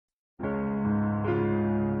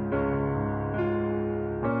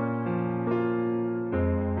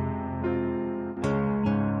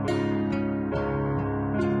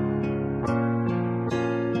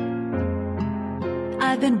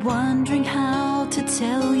been wondering how to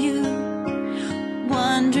tell you,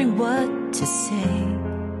 wondering what to say.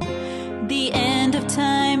 The end of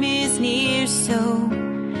time is near, so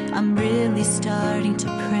I'm really starting to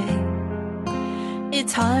pray.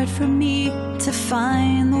 It's hard for me to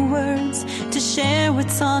find the words to share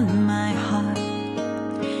what's on my heart.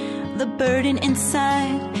 The burden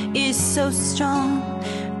inside is so strong,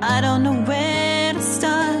 I don't know where to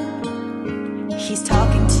start. He's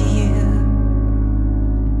talking to you.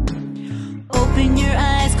 Open your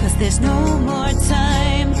eyes, 'cause there's no more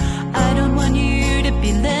time. I don't want you to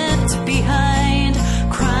be left behind,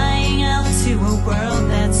 crying out to a world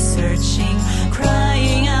that's searching,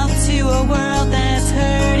 crying out to a world that's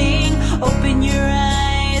hurting. Open your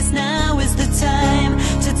eyes, now is the time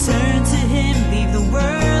to turn to him, leave the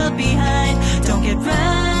world behind. Don't get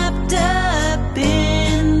wrapped up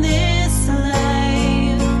in this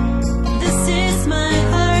life. This is my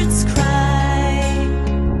heart's cry.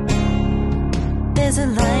 There's a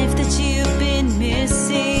life that you've been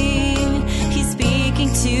missing. He's speaking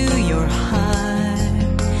to your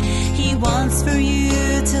heart. He wants for you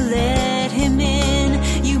to let him in.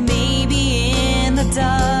 You may be in the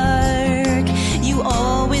dark. You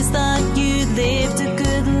always thought you lived a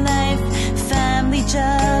good life, family,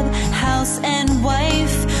 job, house and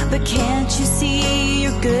wife. But can't you see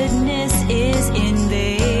your goodness is in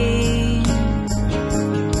vain?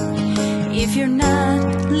 If you're not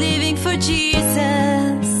living for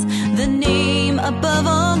Jesus, the name above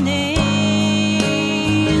all names,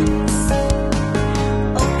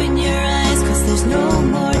 open your eyes, 'cause there's no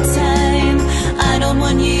more time. I don't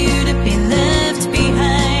want you to be left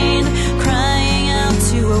behind, crying out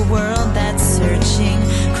to a world that's searching,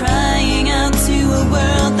 crying out to a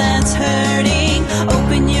world that's hurting.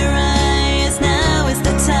 Open your eyes, now is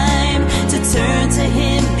the time to turn to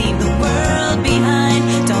him, leave the world behind.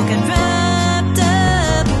 Don't get wrapped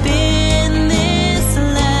up in this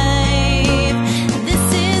life. This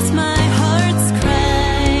is my heart's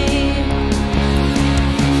cry.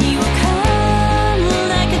 He will come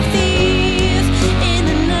like a thief in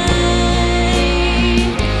the night.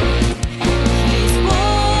 He's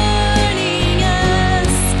warning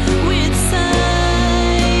us with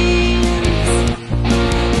signs.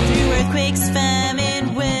 Through earthquakes, famine,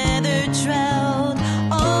 weather, drought,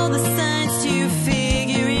 all the signs to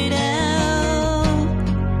figure it out.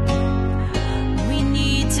 We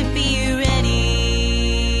need to be ready.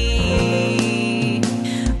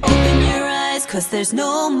 Open your eyes, 'cause there's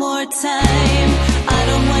no more time. I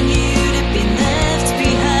don't want you to be left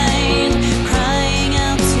behind, crying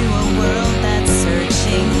out to a world that's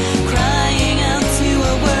searching, crying out to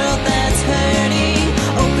a world that's hurting.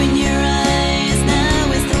 Open your eyes, now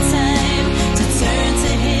is the time to turn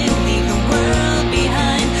to him, leave the world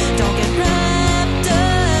behind. Don't get wrapped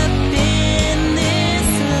up in this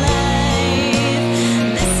life.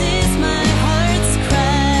 This is my heart's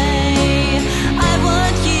cry. I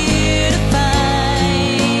want you to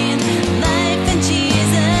find life in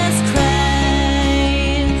Jesus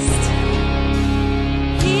Christ.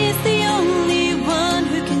 He's the only one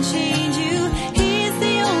who can change you. He's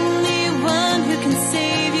the only one who can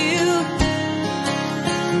save you.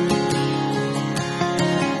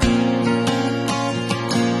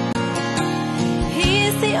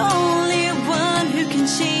 He's the only one who can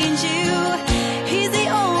change you. He's the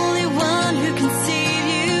only one who can save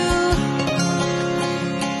you.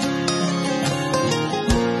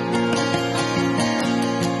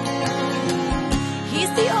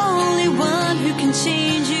 He's the only one who can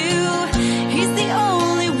change you. He's the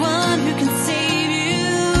only one who can save you.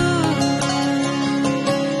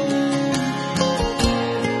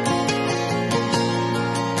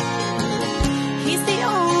 He's the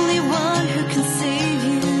only one who can save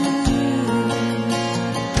you.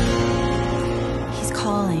 He's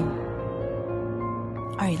calling.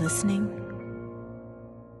 Are you listening?